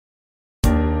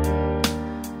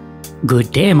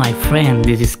Good day, my friend.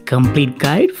 This is complete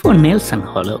guide for Nelson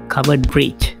Hollow Covered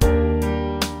Bridge.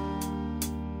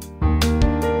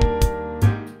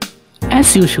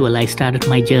 As usual, I started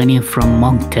my journey from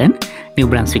Moncton, New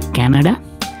Brunswick, Canada.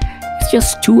 It's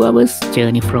just 2 hours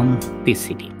journey from this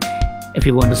city. If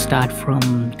you want to start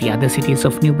from the other cities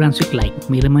of New Brunswick like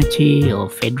Miramichi or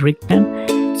Fredericton,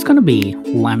 it's gonna be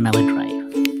 1 hour drive.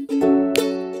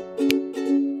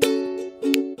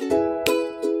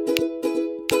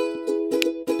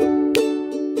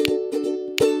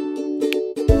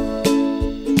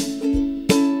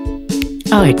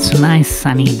 Oh, it's a nice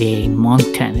sunny day in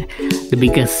Moncton, the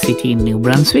biggest city in New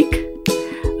Brunswick.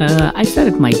 I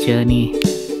started my journey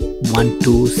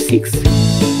 126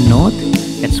 north,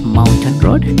 that's Mountain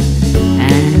Road,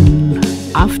 and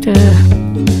after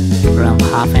around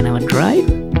half an hour drive,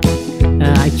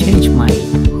 I changed my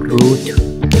route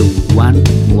to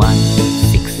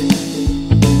 116.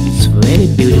 It's very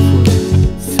beautiful,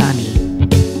 sunny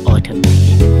autumn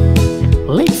day.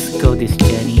 Let's go this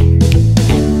journey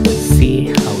and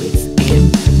see how it's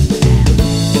ends.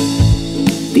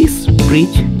 This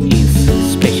bridge is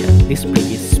special.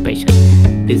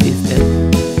 This is the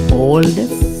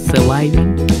oldest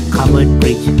surviving covered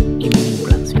bridge in New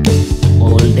Brunswick.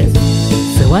 Oldest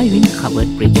surviving covered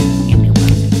bridge in New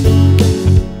Brunswick.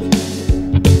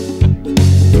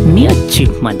 Near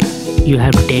Chipman, you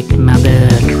have to take another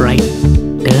right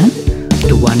turn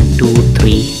to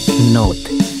 123 north.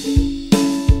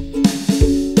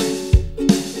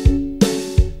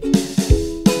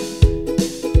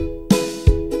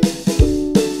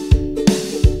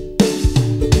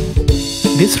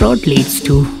 This road leads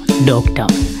to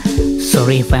Dogtown.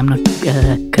 Sorry if I'm not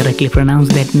correctly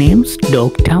pronounced that name,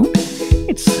 Dogtown.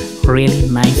 It's really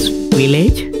nice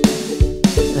village.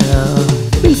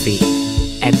 We'll see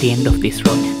at the end of this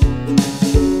road.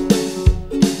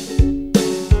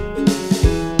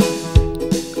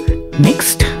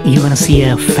 Next, you're gonna see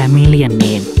a familiar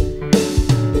name.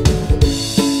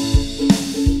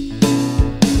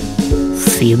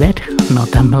 See that?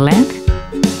 Northumberland?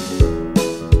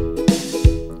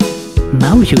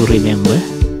 Now you remember.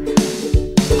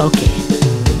 Okay.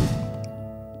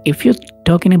 If you're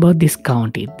talking about this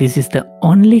county, this is the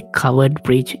only covered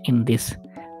bridge in this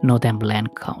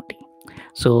Northumberland county.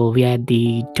 So we are at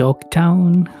the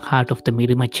Dogtown, heart of the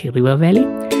Miramichi River Valley.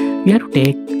 We have to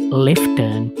take left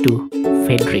turn to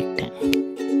Fredericton.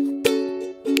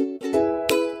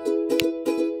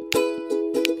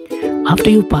 After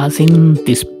you passing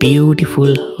this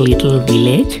beautiful little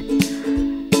village,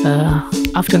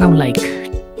 after around like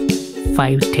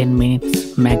 5-10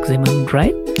 minutes maximum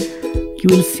drive, you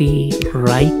will see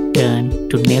right turn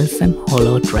to Nelson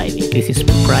Hollow driving. This is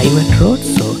private road,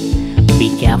 so be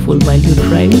careful while you're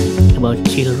driving about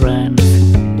children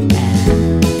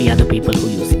and the other people who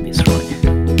are using this road.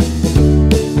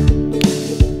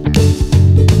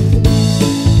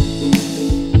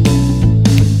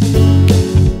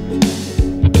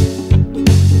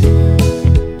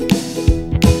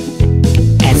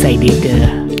 As I did,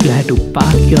 you have to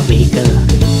park your vehicle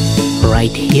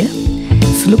right here.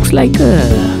 It looks like a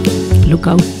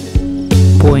lookout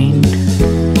point,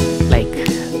 like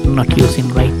not using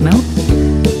right now,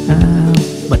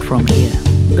 but from here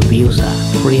the views are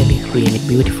really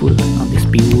beautiful on this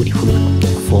beautiful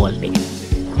fall day.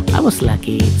 I was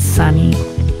lucky, it's sunny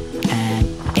and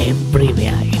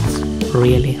everywhere it's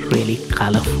really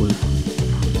colorful.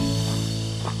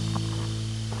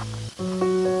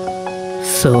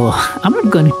 So I'm not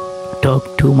going to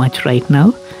talk too much right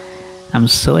now. I'm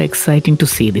so excited to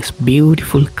see this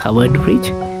beautiful covered bridge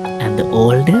and the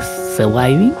oldest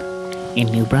surviving in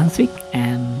New Brunswick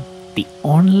and the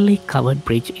only covered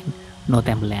bridge in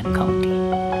Northumberland County.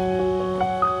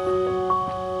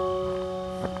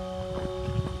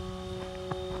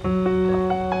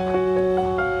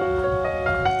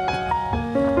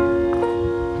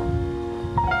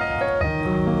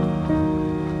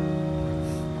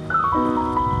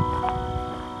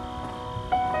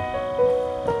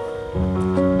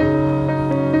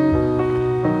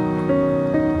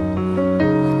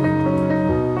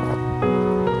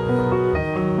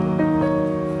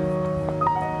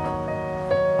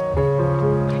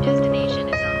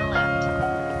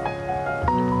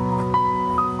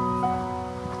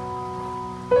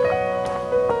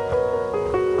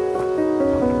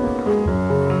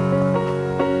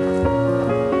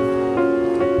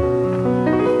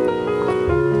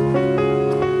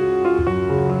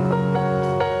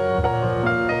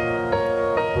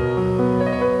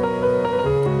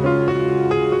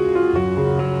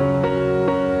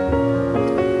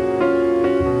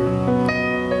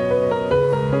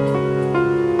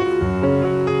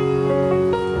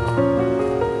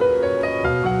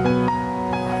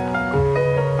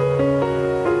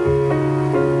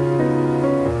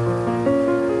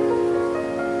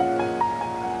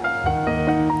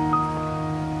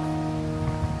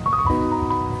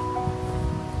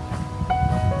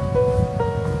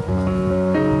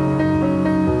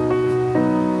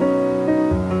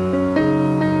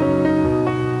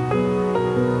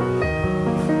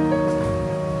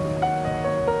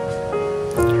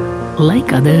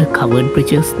 Like other covered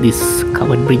bridges, this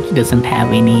covered bridge doesn't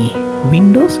have any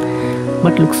windows,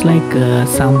 but looks like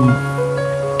some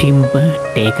timber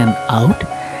taken out,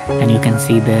 and you can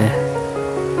see the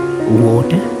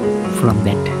water from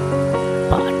that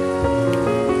part.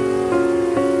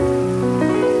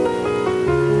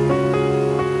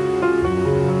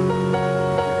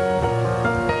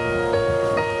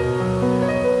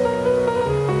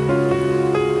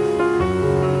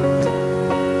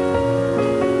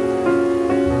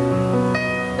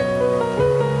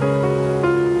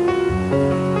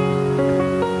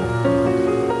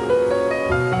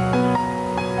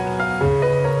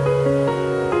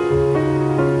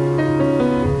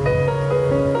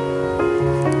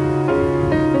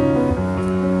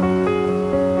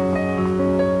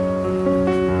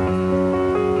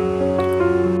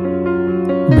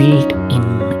 Built in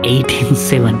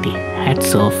 1870.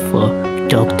 Hats off for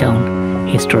Talktown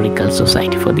Historical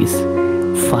Society for this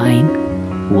fine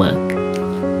work.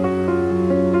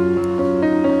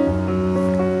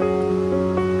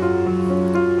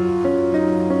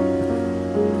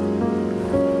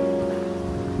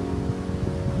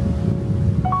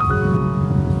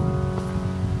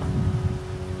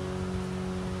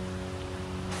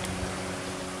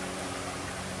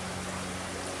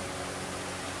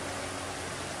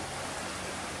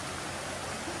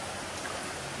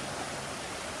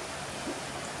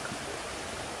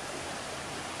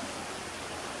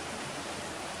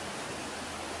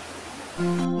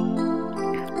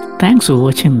 Thanks for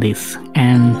watching this,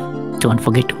 and don't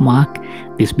forget to mark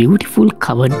this beautiful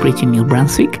covered bridge in New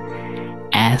Brunswick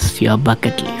as your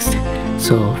bucket list.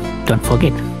 So don't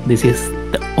forget, this is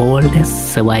the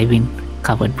oldest surviving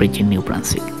covered bridge in New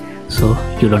Brunswick, so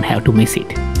you don't have to miss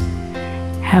it.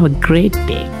 Have a great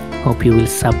day. Hope you will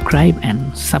subscribe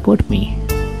and support me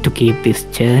to keep this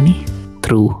journey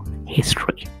through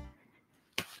history.